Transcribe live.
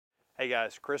Hey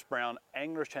guys, Chris Brown,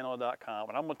 anglerschannel.com,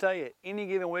 and I'm gonna tell you, any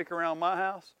given week around my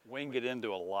house, we can get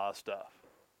into a lot of stuff.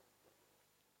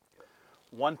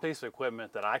 One piece of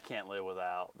equipment that I can't live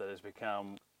without that has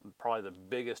become probably the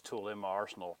biggest tool in my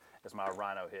arsenal is my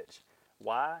Rhino hitch.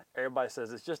 Why? Everybody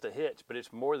says it's just a hitch, but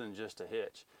it's more than just a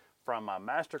hitch. From my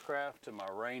Mastercraft to my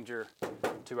Ranger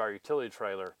to our utility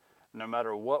trailer, no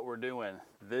matter what we're doing,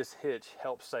 this hitch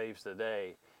helps save the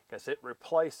day because it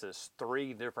replaces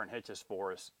 3 different hitches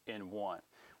for us in one.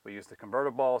 We use the converter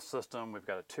ball system. We've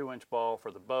got a 2-inch ball for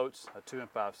the boats, a 2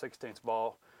 5/16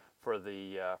 ball for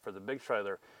the big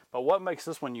trailer. But what makes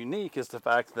this one unique is the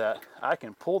fact that I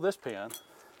can pull this pin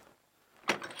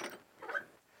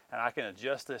and I can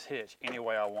adjust this hitch any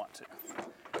way I want to.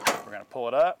 We're going to pull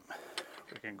it up.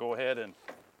 We can go ahead and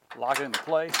lock it into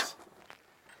place.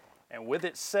 And with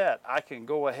it set, I can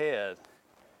go ahead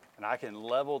and I can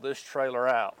level this trailer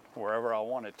out wherever I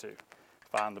want it to.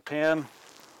 Find the pin,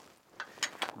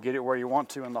 get it where you want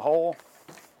to in the hole,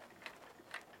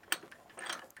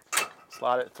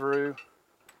 slide it through,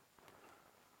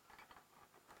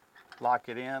 lock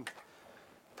it in,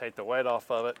 take the weight off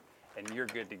of it, and you're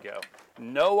good to go.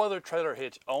 No other trailer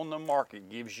hitch on the market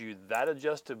gives you that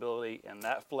adjustability and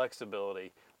that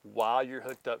flexibility while you're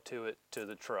hooked up to it to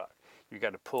the truck. You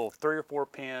got to pull 3 or 4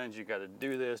 pins, you got to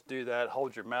do this, do that,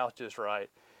 hold your mouth just right,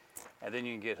 and then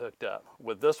you can get hooked up.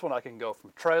 With this one, I can go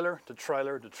from trailer to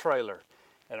trailer to trailer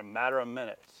in a matter of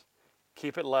minutes.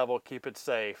 Keep it level, keep it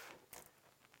safe,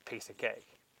 piece of cake.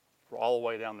 We're all the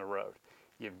way down the road.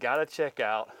 You've got to check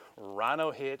out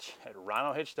Rhino Hitch at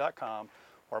rhinohitch.com,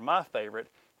 or my favorite,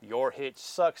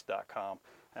 yourhitchsucks.com,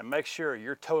 and make sure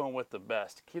you're towing with the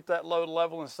best. Keep that load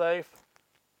level and safe.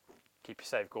 Keep you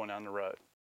safe going down the road.